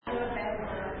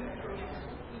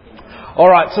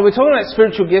Alright, so we're talking about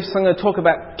spiritual gifts. I'm going to talk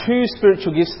about two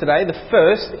spiritual gifts today. The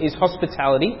first is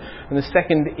hospitality and the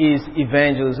second is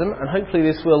evangelism. And hopefully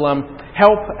this will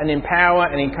help and empower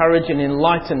and encourage and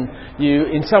enlighten you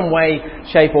in some way,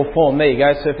 shape or form. There you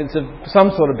go. So if it's of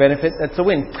some sort of benefit, that's a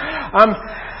win.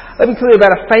 Let me tell you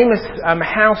about a famous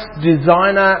house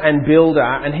designer and builder,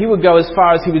 and he would go as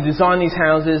far as he would design these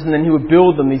houses and then he would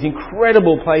build them, these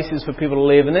incredible places for people to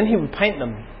live, and then he would paint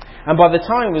them. And by the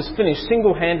time it was finished,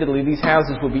 single-handedly, these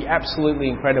houses would be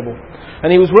absolutely incredible. And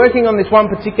he was working on this one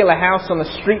particular house on the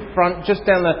street front, just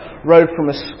down the road from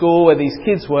a school where these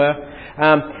kids were.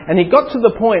 And he got to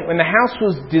the point when the house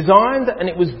was designed and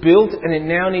it was built and it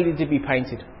now needed to be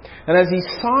painted. And as he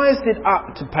sized it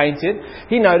up to paint it,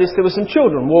 he noticed there were some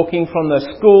children walking from the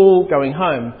school going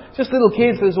home. Just little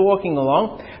kids that were walking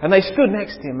along. And they stood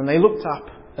next to him and they looked up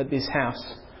at this house.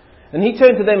 And he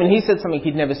turned to them and he said something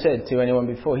he'd never said to anyone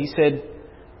before. He said,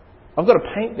 "I've got to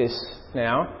paint this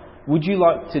now. Would you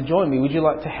like to join me? Would you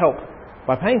like to help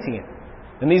by painting it?"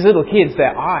 And these little kids,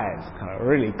 their eyes kind of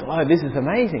really glowed. "This is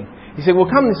amazing." He said, "Well,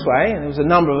 come this way." And there was a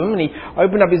number of them. And he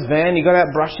opened up his van. He got out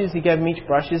brushes. He gave them each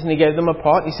brushes and he gave them a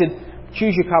pot. He said,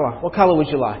 "Choose your colour. What colour would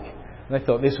you like?" And they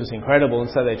thought this was incredible. And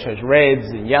so they chose reds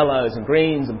and yellows and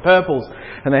greens and purples.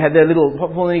 And they had their little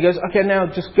pot full. And he goes, "Okay, now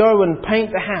just go and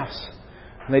paint the house."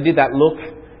 And they did that look,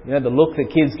 you know, the look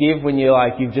that kids give when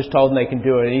you've just told them they can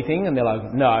do anything. And they're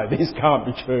like, "No, this can't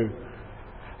be true."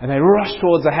 And they rushed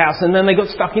towards the house and then they got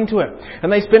stuck into it.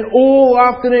 And they spent all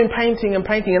afternoon painting and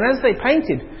painting. And as they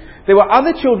painted, there were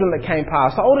other children that came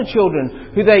past, older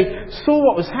children, who they saw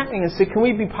what was happening and said, "Can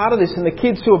we be part of this?" And the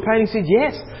kids who were painting said,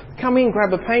 "Yes, come in,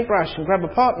 grab a paintbrush and grab a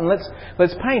pot and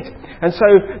let's paint." And so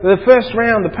the first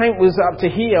round, the paint was up to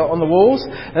here on the walls.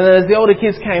 And then as the older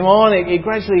kids came on, it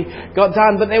gradually got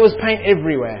done. But there was paint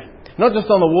everywhere. Not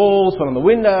just on the walls, but on the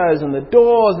windows and the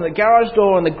doors and the garage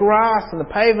door and the grass and the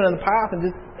pavement and the path and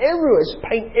just everywhere. Just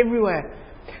paint everywhere.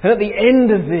 And at the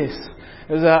end of this,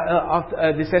 there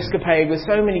was this escapade with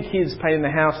so many kids painting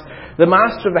the house. The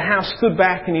master of the house stood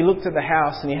back and he looked at the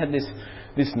house and he had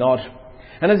this nod.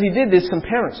 And as he did this, some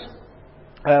parents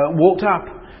walked up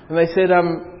and they said,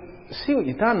 "See what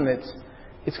you've done.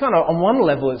 It's kind of, on one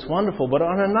level it's wonderful, but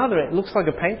on another it looks like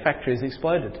a paint factory has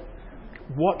exploded.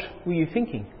 What were you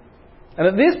thinking?" And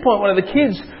at this point, one of the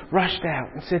kids rushed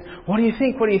out and said, "What do you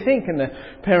think? What do you think?" And the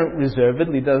parent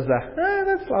reservedly does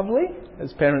 "That's lovely,"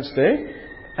 as parents do.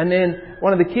 And then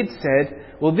one of the kids said,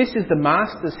 "Well, this is the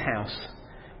master's house,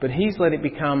 but he's let it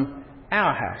become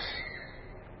our house."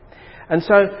 And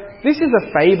so this is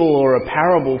a fable or a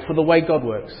parable for the way God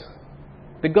works.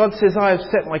 That God says, "I have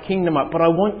set my kingdom up, but I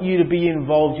want you to be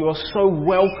involved. You are so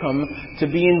welcome to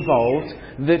be involved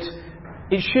that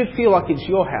it should feel like it's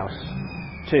your house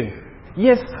too.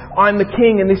 Yes, I'm the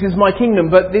king and this is my kingdom,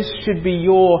 but this should be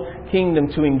your kingdom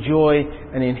to enjoy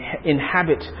and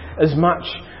inhabit as much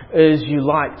as you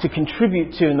like, to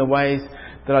contribute to in the ways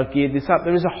that I've geared this up."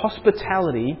 There is a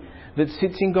hospitality that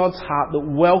sits in God's heart that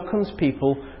welcomes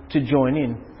people to join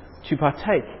in, to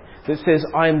partake. That says,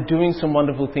 "I am doing some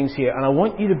wonderful things here and I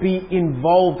want you to be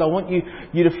involved. I want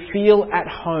you to feel at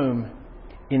home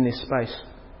in this space."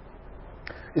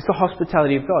 It's the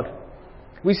hospitality of God.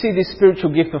 We see this spiritual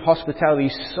gift of hospitality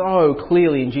so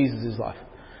clearly in Jesus' life.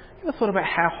 You ever thought about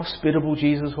how hospitable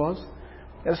Jesus was?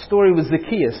 That story was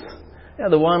Zacchaeus. You know,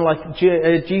 the one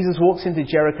Jesus walks into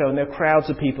Jericho and there are crowds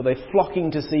of people. They're flocking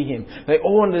to see him. They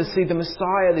all wanted to see the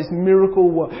Messiah, this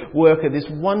miracle worker, this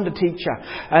wonder teacher.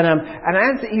 And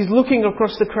as he's looking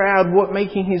across the crowd,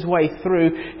 making his way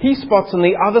through, he spots on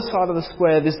the other side of the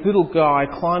square this little guy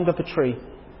climbed up a tree.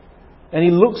 And he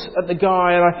looks at the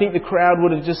guy, and I think the crowd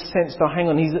would have just sensed, "Oh, hang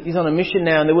on, he's on a mission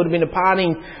now." And there would have been a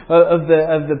parting of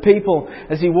the people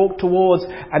as he walked towards.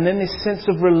 And then this sense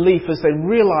of relief as they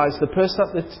realised the person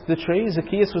up the tree,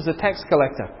 Zacchaeus, was a tax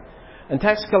collector. And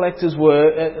tax collectors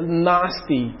were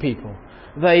nasty people.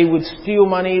 They would steal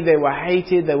money, they were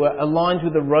hated, they were aligned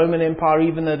with the Roman Empire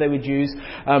even though they were Jews.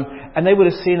 And they would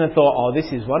have seen and thought, "Oh, this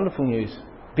is wonderful news,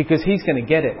 because he's going to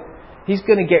get it. He's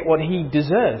going to get what he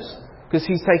deserves, because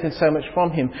he's taken so much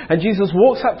from him." And Jesus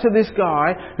walks up to this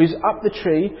guy who's up the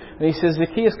tree and he says,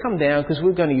 "Zacchaeus, come down because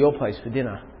we're going to your place for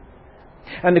dinner."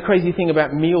 And the crazy thing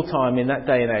about mealtime in that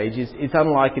day and age is it's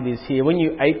unlike it is here. When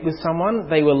you ate with someone,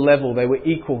 they were level, they were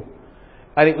equal.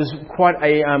 And it was quite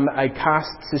a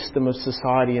caste system of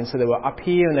society. And so they were up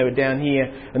here and they were down here.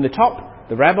 And the top,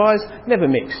 the rabbis, never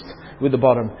mixed with the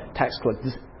bottom, tax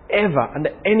collectors, ever, under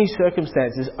any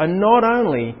circumstances. And not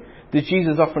only did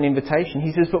Jesus offer an invitation,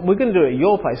 he says, "But we're going to do it at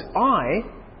your place. I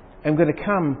am going to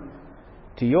come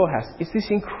to your house." It's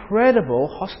this incredible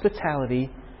hospitality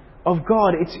of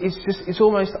God, it's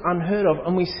almost unheard of.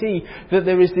 And we see that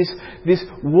there is this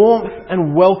warmth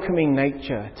and welcoming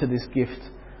nature to this gift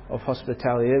of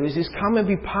hospitality. There is this come and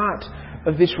be part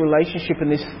of this relationship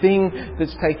and this thing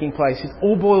that's taking place. It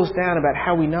all boils down about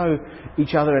how we know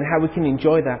each other and how we can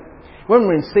enjoy that. When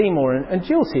we're in Seymour, and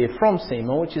Jill's here from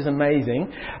Seymour, which is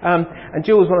amazing, and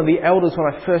Jill was one of the elders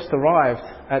when I first arrived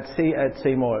at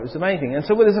Seymour. It was amazing. And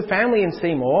so there's a family in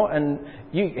Seymour, and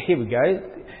here we go.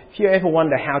 If you ever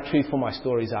wonder how truthful my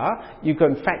stories are, you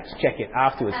can fact check it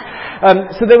afterwards.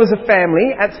 So there was a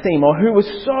family at Seymour who was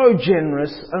so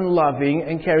generous and loving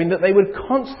and caring that they would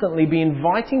constantly be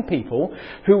inviting people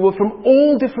who were from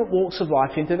all different walks of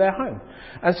life into their home.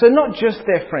 And so not just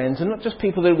their friends and not just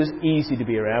people that it was easy to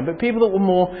be around, but people that were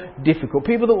more difficult,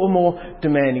 people that were more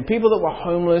demanding, people that were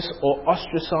homeless or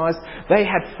ostracised. They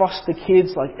had foster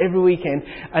kids like every weekend,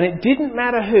 and it didn't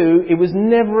matter who. It was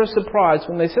never a surprise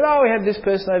when they said, "Oh, we had this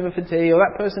person over for tea," or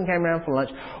 "that person came around for lunch,"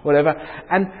 whatever.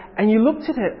 And you looked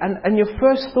at it, and your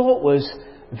first thought was,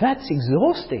 "That's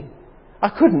exhausting. I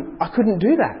couldn't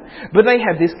do that." But they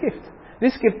had this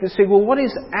gift that said, "Well, what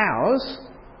is ours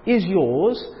is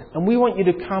yours, and we want you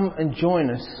to come and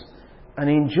join us and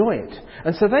enjoy it."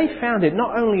 And so they found it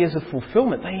not only as a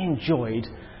fulfillment, they enjoyed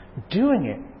doing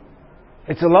it.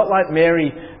 It's a lot like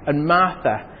Mary and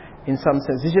Martha in some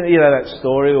sense. You know that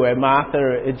story where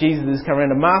Jesus is coming around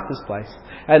to Martha's place,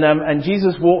 and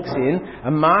Jesus walks in,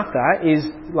 and Martha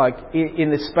is like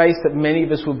in the space that many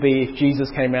of us would be if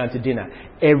Jesus came around to dinner.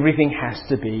 Everything has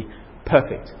to be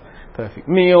perfect. Perfect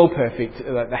meal, perfect,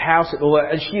 the house, all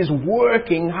that. And she is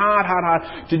working hard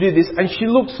to do this. And she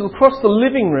looks across the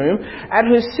living room at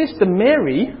her sister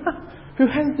Mary, who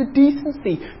has the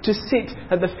decency to sit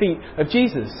at the feet of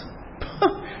Jesus.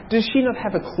 Does she not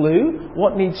have a clue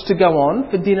what needs to go on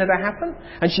for dinner to happen?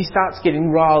 And she starts getting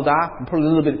riled up and probably a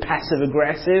little bit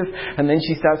passive-aggressive. And then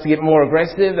she starts to get more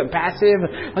aggressive and passive.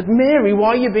 Like, "Mary, why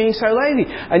are you being so lazy?"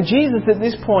 And Jesus at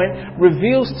this point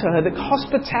reveals to her that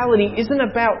hospitality isn't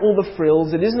about all the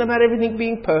frills. It isn't about everything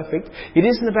being perfect. It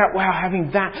isn't about,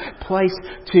 having that place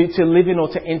to live in or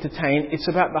to entertain. It's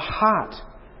about the heart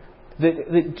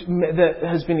that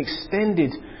has been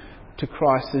extended to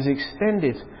Christ, is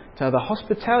extended to other.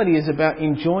 Hospitality is about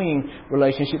enjoying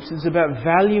relationships. It's about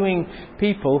valuing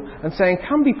people and saying,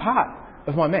 "Come be part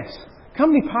of my mess.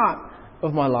 Come be part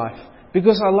of my life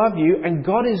because I love you, and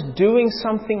God is doing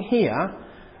something here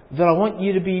that I want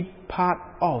you to be part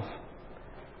of."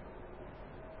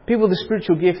 People with a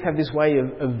spiritual gift have this way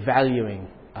of valuing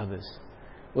others,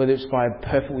 whether it's by a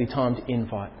perfectly timed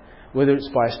invite, whether it's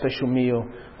by a special meal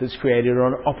that's created or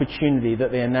an opportunity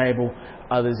that they enable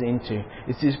others into.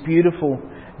 It's this beautiful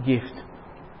gift.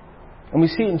 And we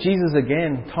see it in Jesus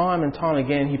again, time and time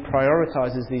again. He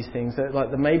prioritises these things. Like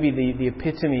maybe the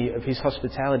epitome of his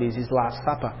hospitality is his Last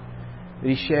Supper that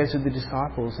he shares with the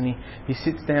disciples. And he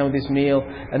sits down with this meal,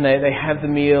 and they have the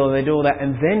meal, and they do all that.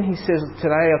 And then he says, "Today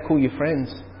I call you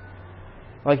friends."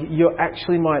 Like, you're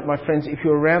actually my friends. If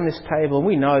you're around this table, and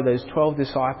we know those 12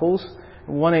 disciples,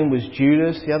 one end was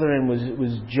Judas, the other end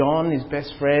was John, his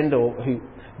best friend, or who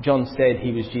John said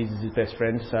he was Jesus' best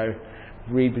friend, so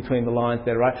read between the lines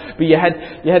there, right? But you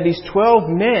had these 12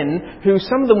 men who,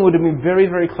 some of them would have been very,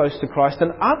 very close to Christ,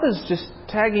 and others just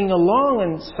tagging along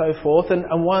and so forth, and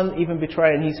one even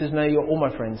betrayed, and he says, "No, you're all my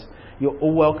friends. You're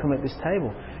all welcome at this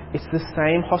table." It's the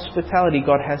same hospitality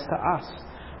God has to us.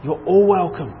 You're all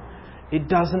welcome. It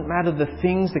doesn't matter the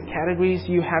things, the categories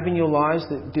you have in your lives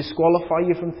that disqualify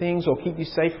you from things or keep you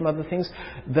safe from other things.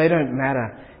 They don't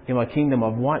matter in my kingdom.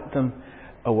 I've wiped them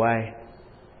away.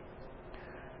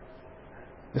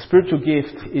 The spiritual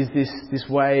gift is this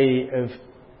way of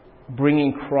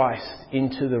bringing Christ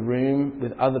into the room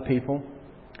with other people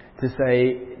to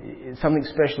say something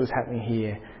special is happening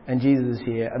here and Jesus is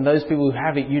here. And those people who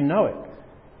have it, you know it.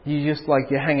 You just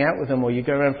you hang out with them or you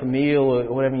go around for a meal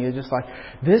or whatever, and you're just like,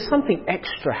 there's something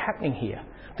extra happening here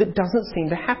that doesn't seem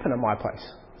to happen at my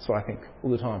place. That's what I think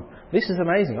all the time. This is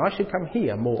amazing. I should come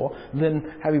here more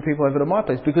than having people over to my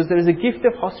place, because there is a gift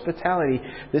of hospitality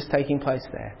that's taking place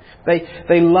there.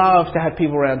 They love to have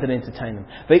people around and entertain them.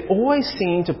 They always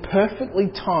seem to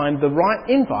perfectly time the right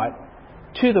invite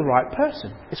to the right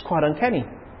person. It's quite uncanny.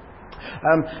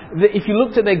 If you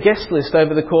looked at their guest list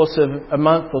over the course of a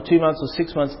month or 2 months or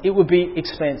 6 months, it would be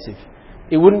expansive.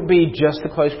 It wouldn't be just a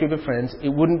close group of friends. It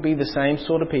wouldn't be the same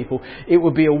sort of people. It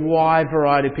would be a wide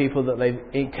variety of people that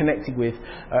they've connected with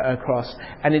across.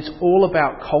 And it's all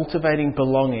about cultivating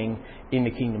belonging in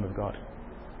the kingdom of God.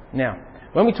 Now,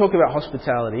 when we talk about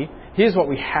hospitality, here's what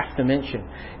we have to mention.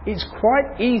 It's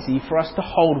quite easy for us to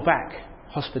hold back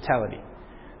hospitality.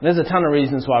 There's a ton of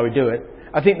reasons why we do it.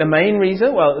 I think the main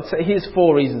reason, here's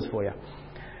 4 reasons for you.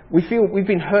 We feel we've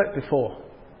been hurt before.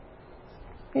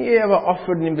 You ever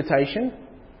offered an invitation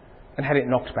and had it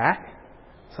knocked back?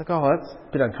 It's like, oh, that's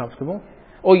a bit uncomfortable.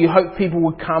 Or you hope people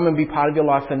would come and be part of your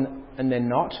life and they're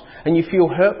not. And you feel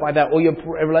hurt by that. Or your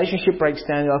relationship breaks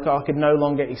down. You're like, oh, I could no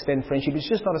longer extend friendship. It's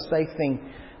just not a safe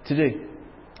thing to do.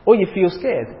 Or you feel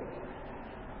scared.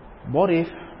 What if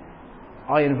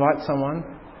I invite someone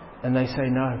and they say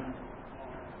no?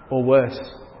 Or worse,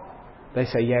 they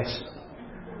say yes.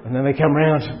 And then they come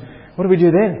round. What do we do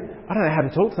then? I don't know how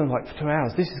to talk to them for 2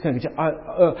 hours. This is going to be...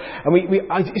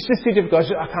 it's just too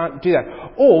difficult. I can't do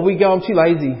that. Or we go, I'm too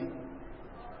lazy.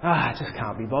 I just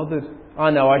can't be bothered. I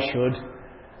know I should.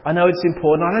 I know it's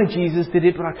important. I know Jesus did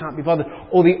it, but I can't be bothered.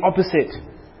 Or the opposite.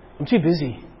 I'm too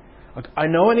busy. I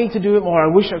know I need to do it more.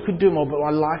 I wish I could do more, but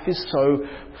my life is so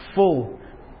full.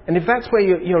 And if that's where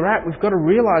you're at, we've got to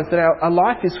realise that our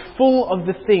life is full of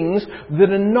the things that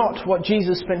are not what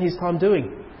Jesus spent his time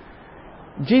doing.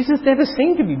 Jesus never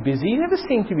seemed to be busy. He never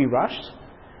seemed to be rushed.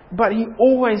 But he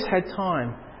always had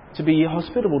time to be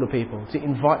hospitable to people, to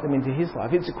invite them into his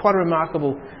life. It's quite a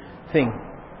remarkable thing.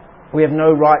 We have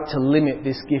no right to limit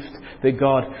this gift that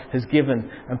God has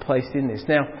given and placed in this.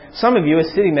 Now, some of you are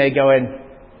sitting there going,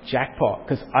 jackpot,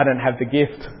 because I don't have the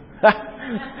gift.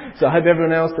 So I hope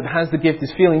everyone else that has the gift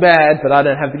is feeling bad, but I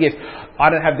don't have the gift. I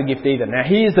don't have the gift either. Now,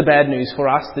 here's the bad news for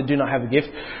us that do not have the gift.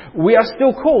 We are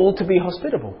still called to be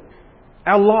hospitable.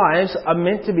 Our lives are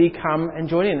meant to be come and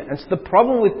join in. And so the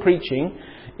problem with preaching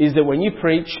is that when you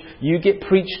preach, you get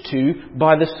preached to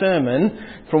by the sermon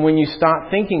from when you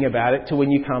start thinking about it to when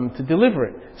you come to deliver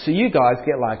it. So you guys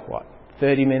get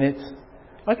 30 minutes?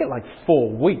 I get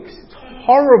 4 weeks. It's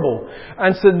horrible.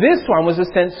 And so this one was a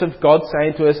sense of God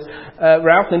saying to us,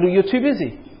 Ralph Lindell, you're too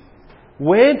busy.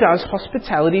 Where does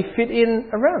hospitality fit in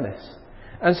around this?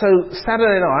 And so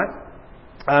Saturday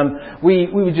night, we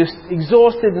were just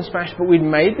exhausted and smashed, but we'd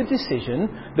made the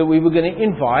decision that we were going to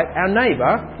invite our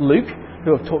neighbour, Luke,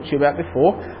 who I've talked to you about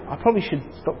before. I probably should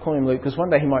stop calling him Luke, because one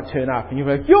day he might turn up and you'll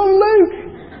be like, you're Luke!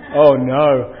 Oh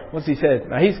no. What's he said?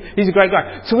 No, he's a great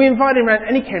guy. So we invited him around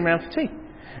and he came around for tea.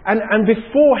 And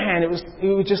beforehand it was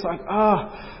just like,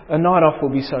 a night off will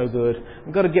be so good.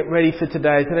 I've got to get ready for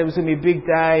today. Today was going to be a big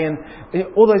day, and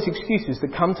all those excuses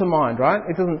that come to mind, right?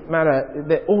 It doesn't matter.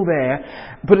 They're all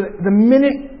there. But the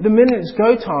minute it's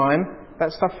go time,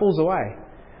 that stuff falls away.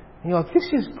 And you're like, this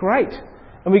is great.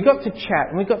 And we got to chat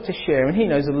and we got to share, and he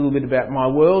knows a little bit about my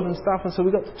world and stuff, and so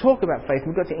we got to talk about faith and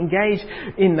we got to engage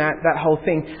in that whole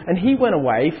thing. And he went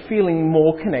away feeling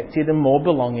more connected and more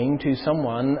belonging to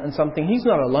someone and something. He's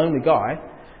not a lonely guy,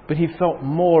 but he felt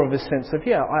more of a sense of,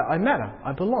 I matter,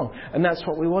 I belong. And that's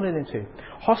what we wanted him to.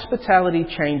 Hospitality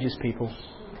changes people,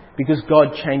 because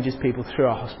God changes people through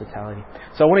our hospitality.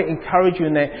 So I want to encourage you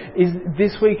in there. Is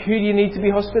this week, who do you need to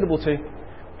be hospitable to?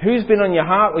 Who's been on your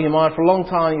heart or your mind for a long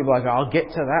time? You're like, I'll get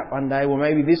to that one day. Well,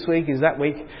 maybe this week is that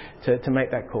week to make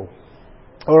that call.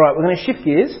 All right, we're going to shift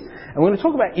gears and we're going to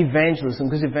talk about evangelism,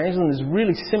 because evangelism is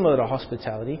really similar to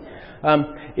hospitality.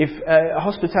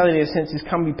 Hospitality, in a sense, is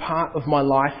come be part of my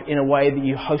life in a way that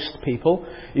you host people.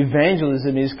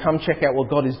 Evangelism is come check out what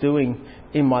God is doing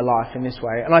in my life in this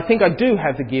way. And I think I do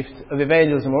have the gift of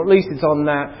evangelism, or at least it's on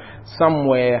that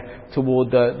somewhere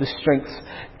toward the strengths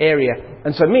area.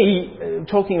 And so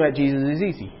talking about Jesus is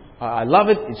easy. I love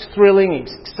it. It's thrilling.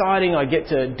 It's exciting. I get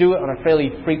to do it on a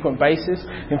fairly frequent basis.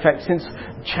 In fact, since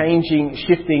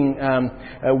shifting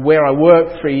where I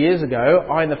worked 3 years ago,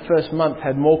 I in the first month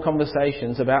had more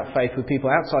conversations about faith with people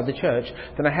outside the church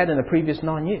than I had in the previous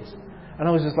 9 years. And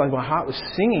I was just like, my heart was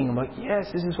singing. I'm like, yes,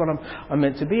 this is what I'm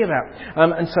meant to be about.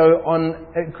 And so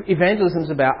evangelism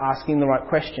is about asking the right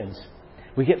questions.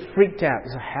 We get freaked out.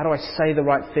 It's like, how do I say the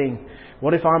right thing?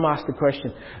 What if I'm asked a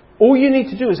question? All you need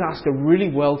to do is ask a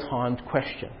really well-timed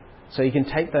question. So you can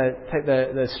take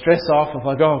the stress off of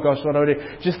like, oh gosh, what do I do?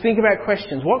 Just think about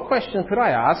questions. What question could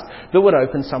I ask that would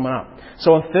open someone up?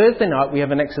 So on Thursday night, we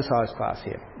have an exercise class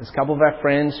here. There's a couple of our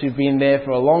friends who've been there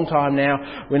for a long time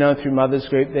now. We know them through Mother's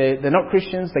Group. They're not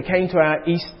Christians. They came to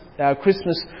our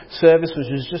Christmas service, which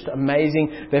was just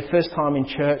amazing. Their first time in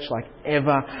church,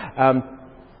 ever.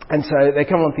 And so they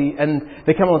come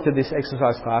onto this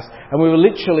exercise class, and we were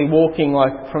literally walking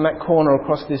from that corner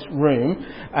across this room,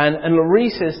 and Laurie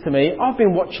says to me, I've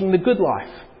been watching The Good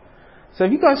Life. So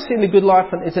have you guys seen The Good Life?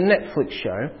 It's a Netflix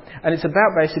show, and it's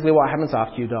about basically what happens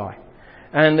after you die.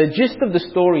 And the gist of the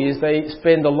story is they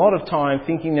spend a lot of time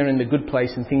thinking they're in the good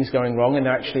place and things going wrong, and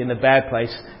they're actually in the bad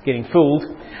place getting fooled.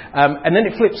 And then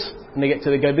it flips, and they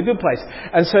go to the good place.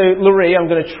 And so Laurie, I'm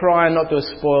going to try and not do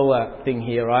a spoiler thing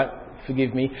here, right?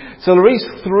 Forgive me. So Laurie's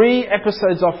 3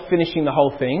 episodes off finishing the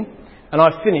whole thing, And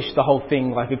I finished the whole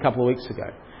thing like a couple of weeks ago.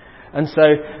 And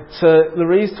so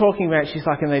Lorie's talking about, she's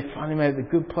like, and they finally made The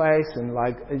Good Place, and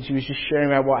like, and she was just sharing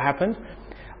about what happened.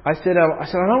 I said, I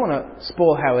don't want to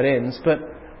spoil how it ends, but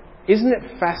isn't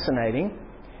it fascinating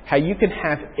how you can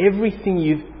have everything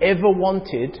you've ever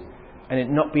wanted and it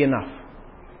not be enough?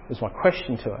 Was my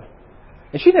question to her.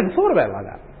 And she never thought about it like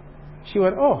that. She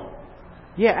went, oh,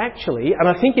 yeah, actually. And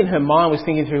I think in her mind was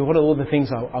thinking through, what are all the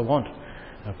things I want?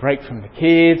 A break from the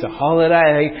kids, a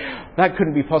holiday. That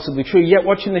couldn't be possibly true. Yet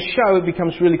watching the show, it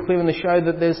becomes really clear in the show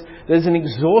that there's an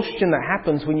exhaustion that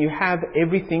happens when you have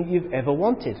everything you've ever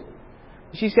wanted.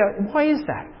 She's going, why is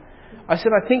that? I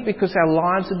said, I think because our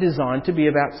lives are designed to be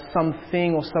about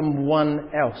something or someone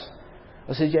else.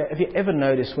 I said, yeah, have you ever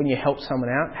noticed when you help someone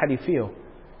out, how do you feel?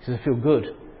 She said, I feel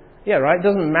good. Yeah, right? It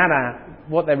doesn't matter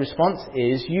what their response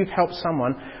is. You've helped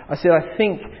someone. I said, I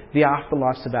think the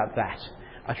afterlife's about that.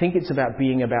 I think it's about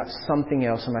being about something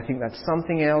else, and I think that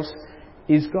something else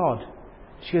is God.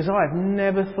 She goes, I've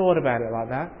never thought about it like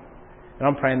that. And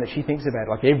I'm praying that she thinks about it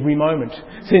like every moment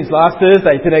since last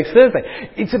Thursday to next Thursday.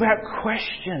 It's about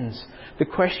questions. The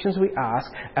questions we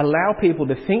ask allow people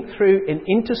to think through and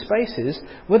into spaces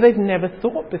where they've never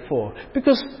thought before.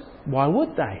 Because why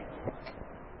would they?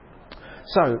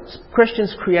 So,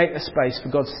 questions create a space for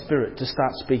God's Spirit to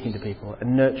start speaking to people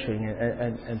and nurturing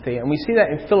and things. And we see that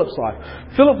in Philip's life.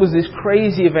 Philip was this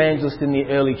crazy evangelist in the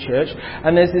early church,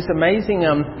 and there's this amazing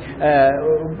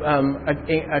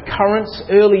occurrence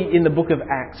early in the book of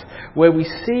Acts where we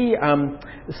see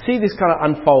this kind of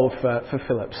unfold for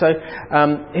Philip. So,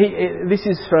 this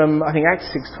is from, I think, Acts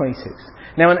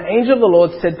 6:26. Now an angel of the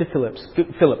Lord said to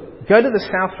Philip, go to the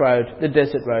south road, the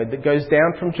desert road that goes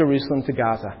down from Jerusalem to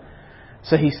Gaza.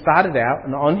 So he started out,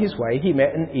 and on his way he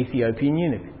met an Ethiopian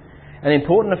eunuch, an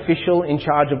important official in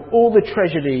charge of all the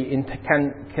treasury in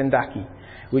Kandake,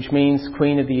 which means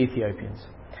Queen of the Ethiopians.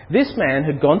 This man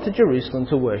had gone to Jerusalem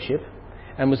to worship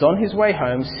and was on his way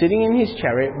home, sitting in his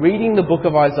chariot, reading the book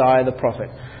of Isaiah the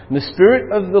prophet. And the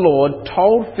Spirit of the Lord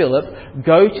told Philip,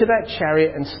 go to that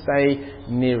chariot and stay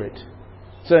near it.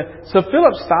 So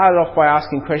Philip started off by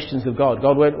asking questions of God.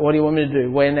 God, what do you want me to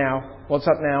do? Where now? What's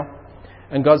up now?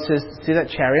 And God says, see that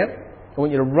chariot? I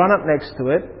want you to run up next to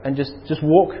it and just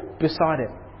walk beside it.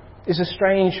 It's a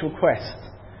strange request,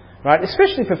 right?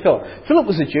 Especially for Philip. Philip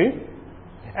was a Jew.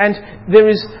 And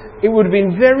it would have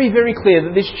been very, very clear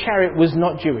that this chariot was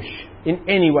not Jewish in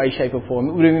any way, shape or form.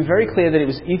 It would have been very clear that it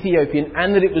was Ethiopian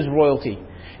and that it was royalty.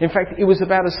 In fact, it was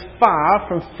about as far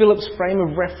from Philip's frame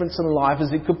of reference in life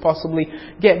as it could possibly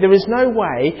get. There is no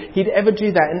way he'd ever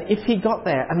do that. And if he got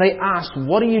there and they asked,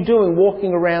 what are you doing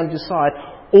walking around your side?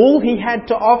 All he had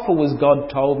to offer was,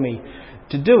 God told me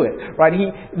to do it.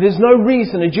 Right? There's no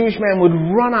reason a Jewish man would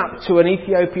run up to an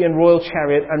Ethiopian royal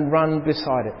chariot and run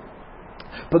beside it.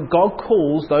 But God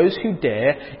calls those who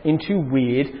dare into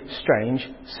weird, strange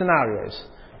scenarios.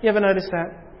 You ever notice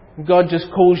that? God just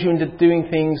calls you into doing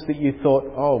things that you thought,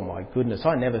 oh my goodness,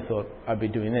 I never thought I'd be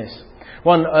doing this.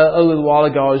 A little while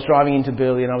ago I was driving into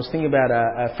Burleigh and I was thinking about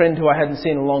a friend who I hadn't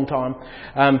seen in a long time,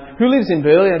 who lives in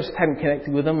Burleigh. I just hadn't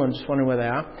connected with them. I'm just wondering where they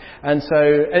are. And so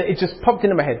it just popped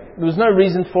into my head. There was no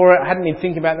reason for it. I hadn't been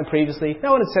thinking about them previously.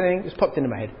 No one had said anything. It just popped into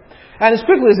my head. And as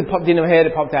quickly as it popped into my head,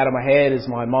 it popped out of my head as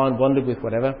my mind wandered with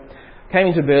whatever. Came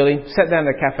into Burleigh, sat down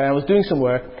at a cafe, I was doing some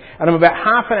work, and I'm about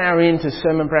half an hour into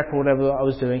sermon prep or whatever I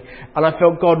was doing, and I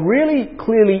felt God really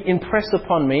clearly impress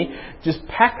upon me, just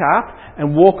pack up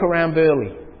and walk around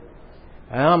Burleigh.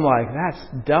 And I'm like,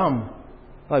 that's dumb.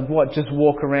 Like what, just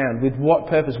walk around? With what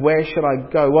purpose? Where should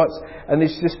I go? And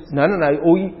it's just, no,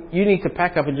 all you need to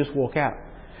pack up and just walk out.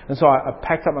 And so I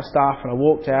packed up my stuff and I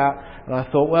walked out and I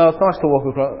thought, well, it's nice to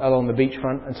walk along the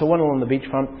beachfront. And so I went along the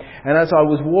beachfront, and as I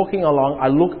was walking along, I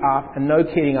look up and no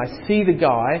kidding, I see the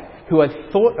guy who I'd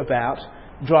thought about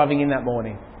driving in that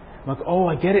morning. I'm like, oh,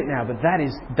 I get it now, but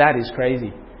that is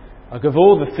crazy. Like of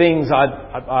all the things,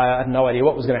 I had no idea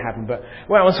what was going to happen. But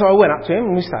well, and so I went up to him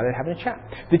and we started having a chat.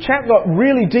 The chat got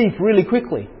really deep really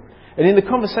quickly. And in the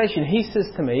conversation, he says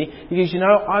to me, he goes,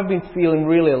 I've been feeling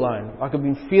really alone. Like I've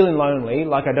been feeling lonely,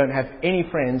 like I don't have any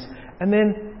friends. And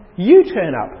then you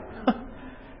turn up.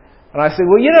 And I said,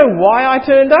 well, you know why I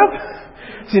turned up?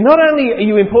 See, not only are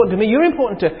you important to me, you're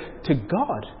important to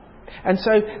God. And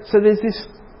so there's this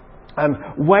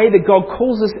way that God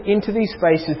calls us into these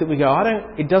spaces that we go,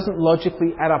 it doesn't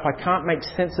logically add up. I can't make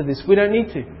sense of this. We don't need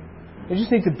to. We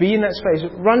just need to be in that space.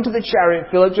 Run to the chariot,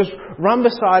 Philip, just run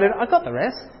beside it. I got the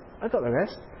rest.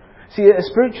 See, a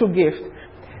spiritual gift,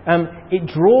 it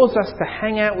draws us to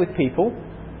hang out with people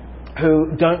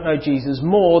who don't know Jesus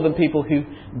more than people who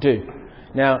do.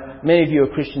 Now, many of you are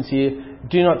Christians here.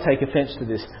 do not take offence to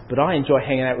this, but I enjoy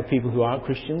hanging out with people who aren't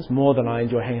Christians more than I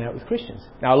enjoy hanging out with Christians.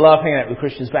 Now, I love hanging out with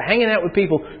Christians, but hanging out with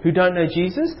people who don't know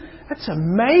Jesus, that's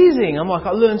amazing. I'm like,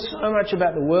 I learn so much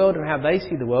about the world and how they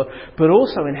see the world, but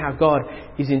also in how God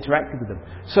is interacting with them.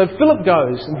 So Philip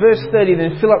goes, in verse 30,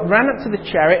 then Philip ran up to the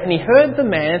chariot and he heard the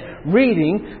man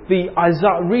reading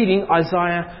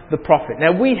Isaiah the prophet.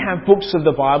 Now, we have books of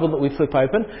the Bible that we flip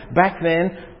open. Back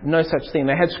then, no such thing.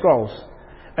 They had scrolls.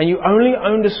 And you only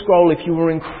owned a scroll if you were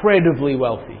incredibly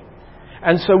wealthy.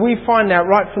 And so we find out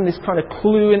right from this kind of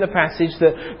clue in the passage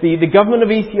that the government of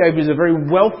Ethiopia is a very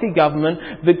wealthy government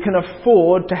that can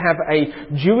afford to have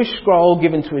a Jewish scroll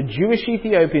given to a Jewish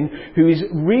Ethiopian who is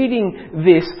reading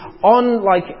this on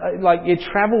like your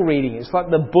travel reading. It's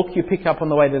like the book you pick up on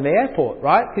the way to the airport,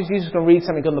 right? Because you're just going to read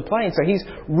something on the plane. So he's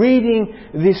reading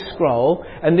this scroll,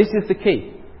 and this is the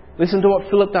key. Listen to what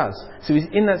Philip does. So he's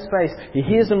in that space, he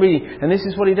hears them reading, and this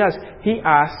is what he does. He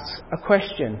asks a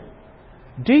question.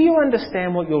 Do you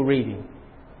understand what you're reading?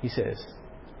 He says.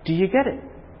 Do you get it?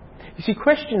 You see,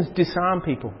 questions disarm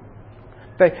people.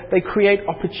 They create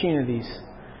opportunities.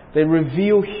 They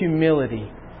reveal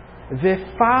humility.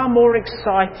 They're far more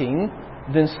exciting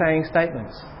than saying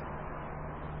statements.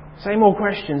 Say more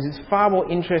questions. It's far more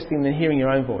interesting than hearing your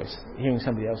own voice, hearing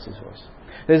somebody else's voice.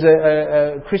 There's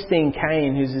a Christine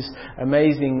Caine, who's this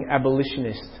amazing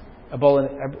abolitionist. Did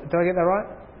I get that right?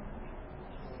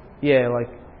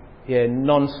 Yeah,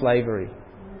 non-slavery.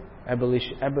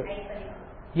 Abolition.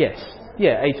 Yes.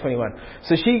 Yeah, A21.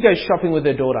 So she goes shopping with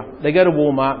her daughter. They go to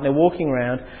Walmart and they're walking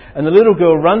around, and the little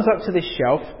girl runs up to this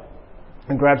shelf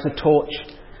and grabs a torch.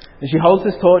 And she holds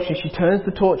this torch and she turns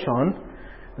the torch on,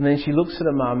 and then she looks at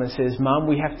her mum and says, "Mum,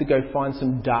 we have to go find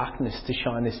some darkness to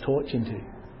shine this torch into."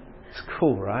 It's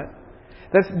cool, right?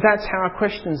 That's how our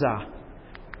questions are.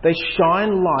 They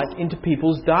shine light into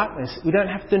people's darkness. We don't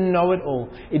have to know it all.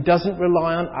 It doesn't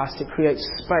rely on us. It creates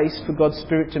space for God's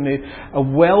Spirit to move. A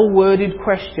well-worded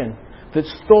question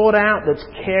that's thought out, that's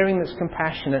caring, that's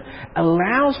compassionate,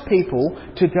 allows people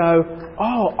to go,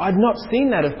 "Oh, I've not seen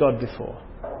that of God before,"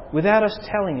 without us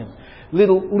telling them.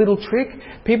 Little trick.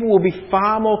 People will be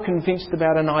far more convinced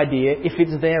about an idea if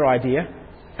it's their idea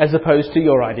as opposed to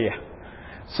your idea.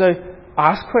 So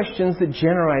ask questions that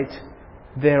generate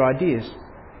their ideas.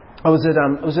 I was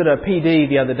at a PD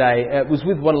the other day. It was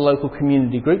with one of the local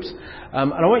community groups,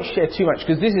 and I won't share too much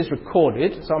because this is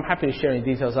recorded. So I'm happy to share any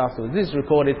details afterwards. This is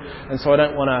recorded, and so I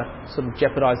don't want to sort of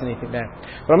jeopardise anything now.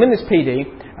 But I'm in this PD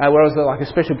where I was like a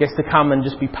special guest to come and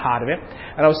just be part of it.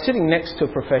 And I was sitting next to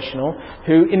a professional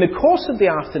who, in the course of the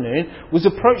afternoon, was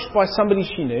approached by somebody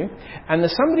she knew, and the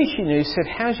somebody she knew said,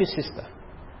 "How's your sister?"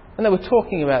 And they were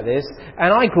talking about this,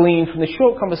 and I gleaned from the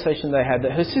short conversation they had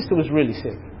that her sister was really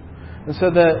sick. And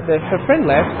so her friend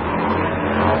left.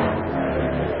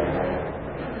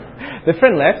 The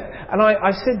friend left, and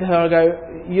I said to her, I go,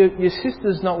 your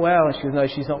sister's not well. And she goes, "No,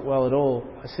 she's not well at all."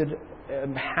 I said,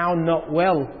 "How not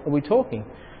well are we talking?"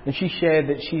 And she shared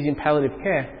that she's in palliative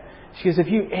care. She goes, "Have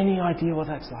you any idea what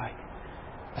that's like?"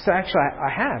 I said, "Actually, I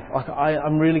have.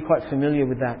 I'm really quite familiar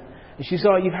with that." And she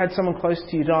said, "Oh, you've had someone close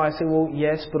to you die." I said, "Well,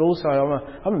 yes, but also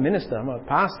I'm a minister, I'm a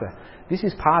pastor. This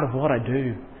is part of what I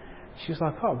do." She was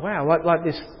like, "Oh, wow, like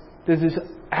this, there's this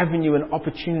avenue and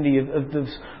opportunity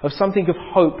of something of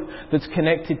hope that's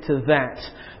connected to that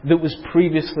was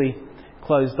previously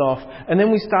closed off." And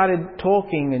then we started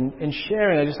talking and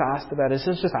sharing. I just asked about it. So I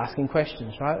was just asking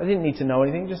questions, right? I didn't need to know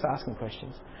anything, just asking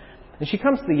questions. And she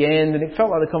comes to the end, and it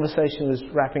felt like the conversation was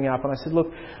wrapping up. And I said,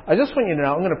 "Look, I just want you to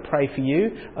know I'm going to pray for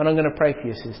you, and I'm going to pray for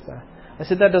your sister." I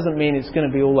said, "That doesn't mean it's going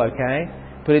to be all okay,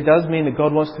 but it does mean that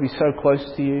God wants to be so close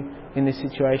to you in this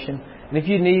situation. And if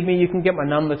you need me, you can get my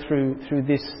number through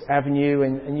this avenue,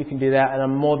 and you can do that. And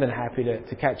I'm more than happy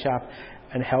to catch up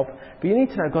and help. But you need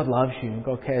to know God loves you and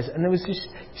God cares." And there was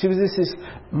this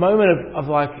moment of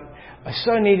like, I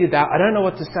so needed that. I don't know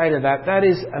what to say to that. That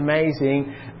is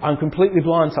amazing. I'm completely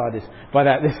blindsided by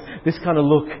that. This kind of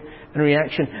look and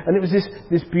reaction. And it was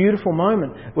this beautiful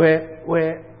moment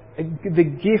where the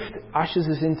gift ushers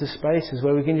us into spaces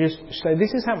where we can just say,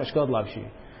 "This is how much God loves you."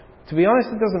 To be honest,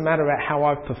 it doesn't matter about how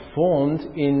I've performed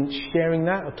in sharing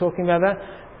that or talking about that.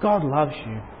 God loves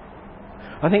you.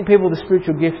 I think people with the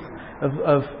spiritual gift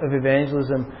of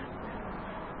evangelism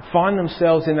find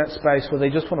themselves in that space where they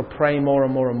just want to pray more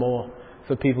and more and more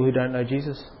for people who don't know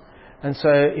Jesus. And so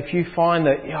if you find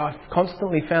that, I've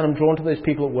constantly found I'm drawn to those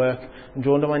people at work, I'm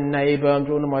drawn to my neighbour, I'm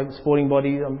drawn to my sporting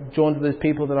body, I'm drawn to those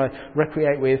people that I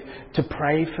recreate with, to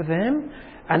pray for them,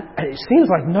 and it seems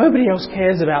like nobody else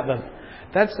cares about them.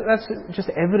 That's just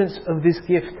evidence of this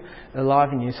gift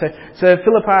alive in you. So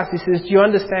Philip asks, he says, "Do you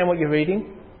understand what you're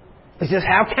reading?" He says,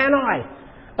 "How can I,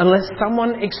 unless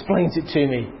someone explains it to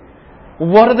me.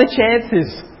 What are the chances?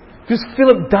 Because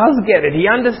Philip does get it. He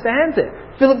understands it.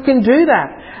 Philip can do that.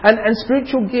 And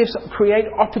spiritual gifts create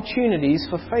opportunities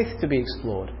for faith to be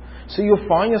explored. So you'll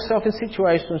find yourself in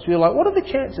situations where you're like, what are the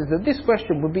chances that this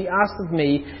question would be asked of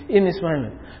me in this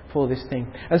moment for this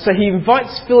thing? And so he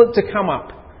invites Philip to come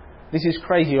up. This is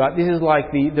crazy, right? This is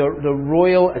like the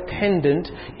royal attendant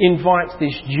invites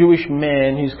this Jewish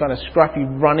man who's kind of scruffy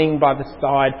running by the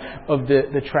side of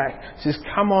the track. Says,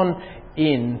 come on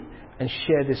in and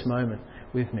share this moment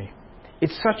with me.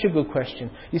 It's such a good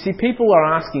question. You see, people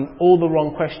are asking all the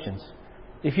wrong questions.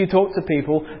 If you talk to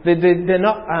people, they're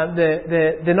not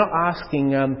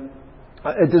asking,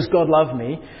 does God love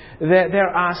me? They're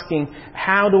asking,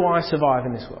 how do I survive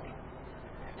in this world?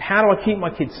 How do I keep my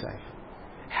kids safe?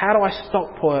 How do I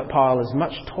stockpile as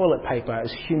much toilet paper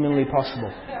as humanly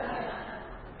possible?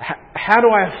 How do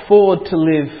I afford to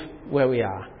live where we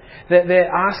are?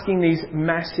 They're asking these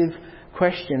massive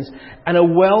questions, and a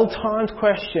well-timed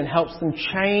question helps them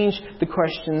change the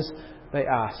questions they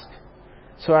ask.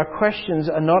 So our questions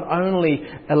are not only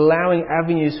allowing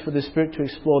avenues for the Spirit to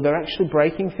explore, they're actually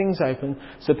breaking things open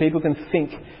so people can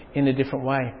think in a different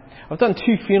way. I've done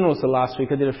 2 funerals the last week.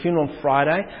 I did a funeral on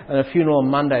Friday and a funeral on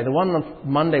Monday. The one on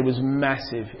Monday was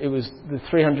massive. It was the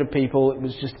 300 people. It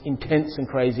was just intense and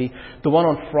crazy. The one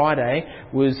on Friday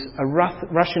was a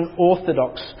Russian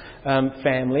Orthodox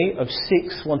family of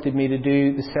 6 wanted me to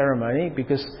do the ceremony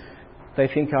because they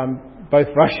think I'm both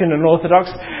Russian and Orthodox.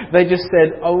 They just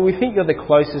said, we think you're the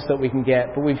closest that we can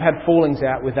get, but we've had fallings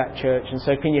out with that church, and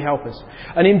so can you help us?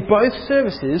 And in both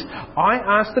services, I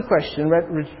asked the question,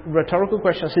 rhetorical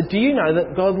question, I said, do you know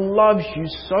that God loves you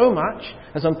so much,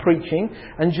 as I'm preaching,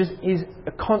 and just is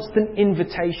a constant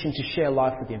invitation to share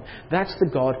life with Him? That's the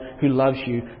God who loves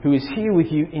you, who is here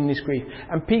with you in this grief.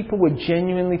 And people were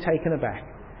genuinely taken aback.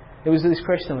 There was this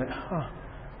question,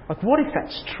 like, what if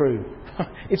that's true?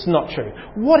 It's not true.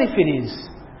 What if it is?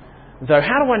 Though,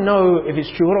 how do I know if it's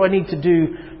true? What do I need to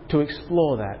do to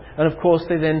explore that? And of course,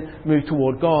 they then move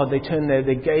toward God. They turn their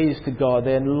gaze to God.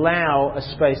 They allow a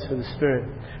space for the Spirit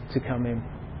to come in.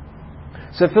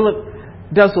 So Philip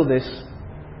does all this.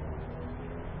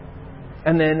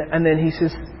 And then he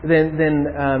says,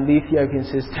 the Ethiopian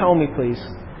says, tell me please,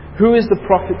 who is the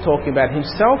prophet talking about,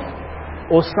 himself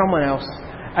or someone else?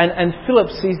 And Philip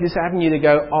sees this avenue to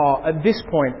go, at this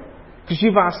point, because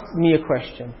you've asked me a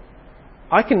question,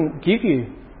 I can give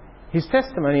you his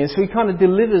testimony. And so he kind of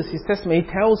delivers his testimony.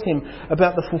 He tells him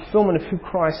about the fulfillment of who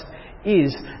Christ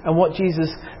is and what Jesus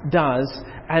does,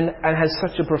 and has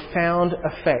such a profound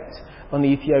effect on the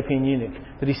Ethiopian eunuch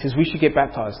that he says, we should get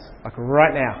baptized, like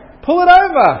right now. Pull it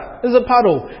over! There's a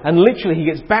puddle. And literally he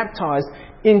gets baptized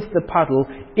into the puddle,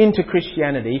 into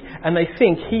Christianity, and they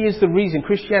think he is the reason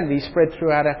Christianity spread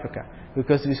throughout Africa,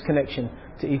 because of his connection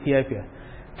to Ethiopia.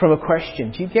 From a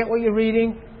question, do you get what you're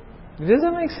reading? Does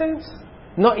that make sense?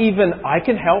 Not even, I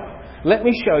can help, let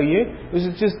me show you.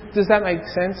 Does that make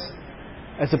sense?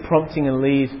 As a prompting and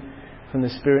lead from the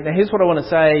Spirit. Now here's what I want to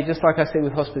say, just like I said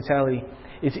with hospitality,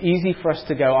 it's easy for us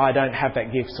to go, I don't have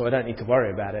that gift, so I don't need to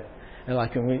worry about it.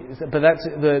 But that's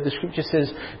the Scripture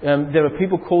says there are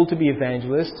people called to be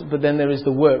evangelists, but then there is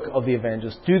the work of the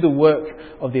evangelist. Do the work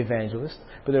of the evangelist,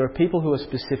 but there are people who are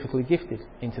specifically gifted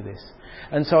into this.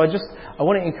 And so I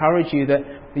want to encourage you that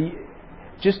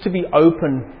just to be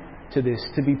open to this,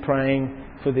 to be praying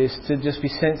for this, to just be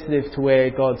sensitive to where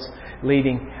God's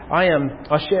leading.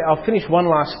 I'll finish one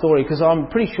last story because I'm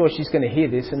pretty sure she's going to hear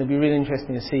this, and it'll be really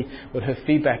interesting to see what her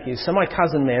feedback is. So my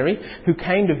cousin Mary, who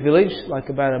came to Village like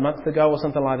about a month ago or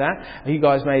something like that, you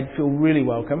guys made feel really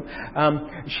welcome.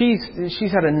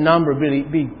 She's had a number of really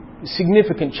big,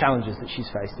 significant challenges that she's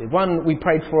faced. One we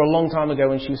prayed for a long time ago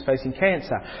when she was facing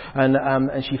cancer,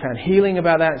 and she found healing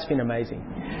about that. It's been amazing.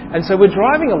 And so we're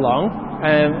driving along,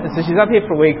 and so she's up here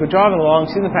for a week. We're driving along.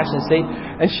 She's in the passenger seat,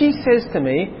 and she says to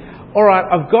me, "All right,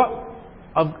 I've got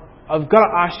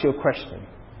to ask you a question."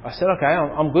 I said, "Okay,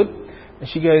 I'm good." And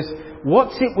she goes,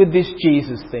 "What's it with this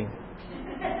Jesus thing?"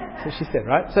 So she said,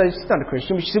 right? So she's not a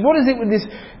Christian, but she said, "What is it with this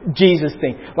Jesus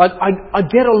thing? Like, I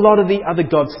get a lot of the other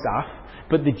God stuff,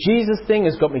 but the Jesus thing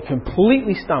has got me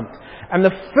completely stumped." And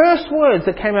the first words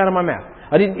that came out of my mouth,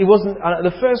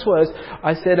 the first words,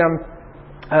 I said,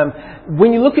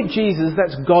 when you look at Jesus,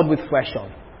 that's God with flesh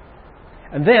on.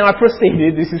 And then I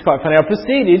proceeded, this is quite funny, I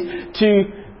proceeded to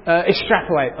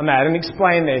extrapolate on that and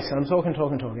explain this. And I'm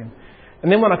talking.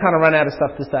 And then when I kind of run out of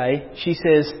stuff to say, she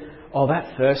says, "Oh,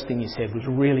 that first thing you said was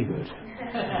really good."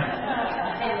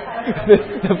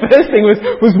 The first thing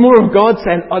was more of God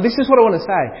saying, "Oh, this is what I want to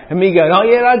say." And me going, "Oh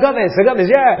yeah, I got this,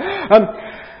 yeah."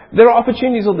 There are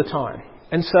opportunities all the time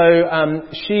And so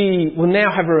she will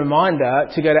now have a reminder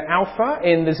to go to Alpha,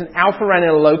 and there's an Alpha around in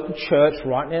a local church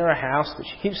right near her house, but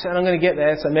she keeps saying, I'm going to get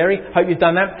there. So Mary, hope you've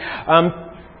done that.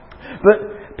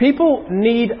 But people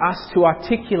need us to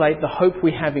articulate the hope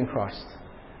we have in Christ.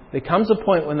 There comes a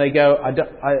point when they go,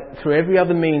 through every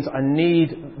other means, I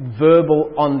need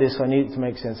verbal on this, I need it to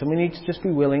make sense. And we need to just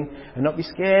be willing and not be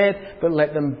scared, but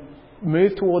let them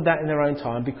move toward that in their own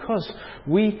time, because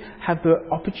we have the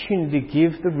opportunity to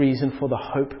give the reason for the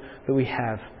hope that we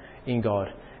have in God,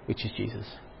 which is Jesus.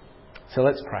 So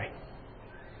let's pray.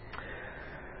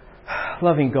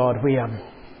 Loving God, we are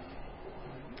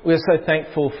so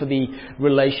thankful for the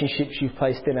relationships you've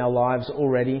placed in our lives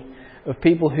already, of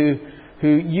people who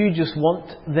you just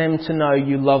want them to know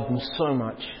you love them so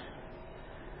much.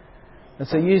 And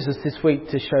so use us this week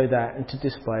to show that and to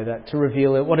display that, to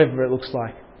reveal it, whatever it looks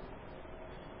like.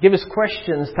 Give us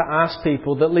questions to ask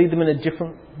people that lead them in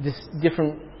a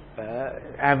different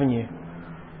avenue.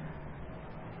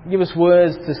 Give us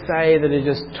words to say that are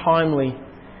just timely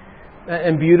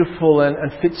and beautiful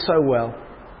and fit so well.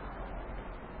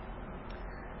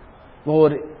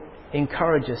 Lord,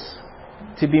 encourage us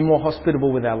to be more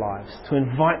hospitable with our lives, to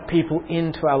invite people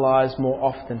into our lives more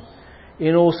often,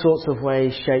 in all sorts of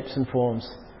ways, shapes and forms,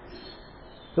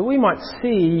 that we might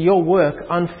see your work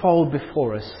unfold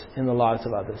before us in the lives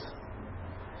of others.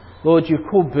 Lord, you've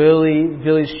called Burley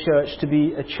Village Church to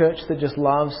be a church that just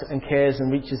loves and cares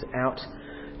and reaches out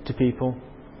to people.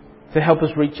 So help us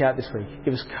reach out this week.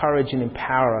 Give us courage and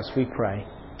empower us, we pray.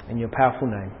 In your powerful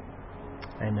name.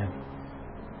 Amen.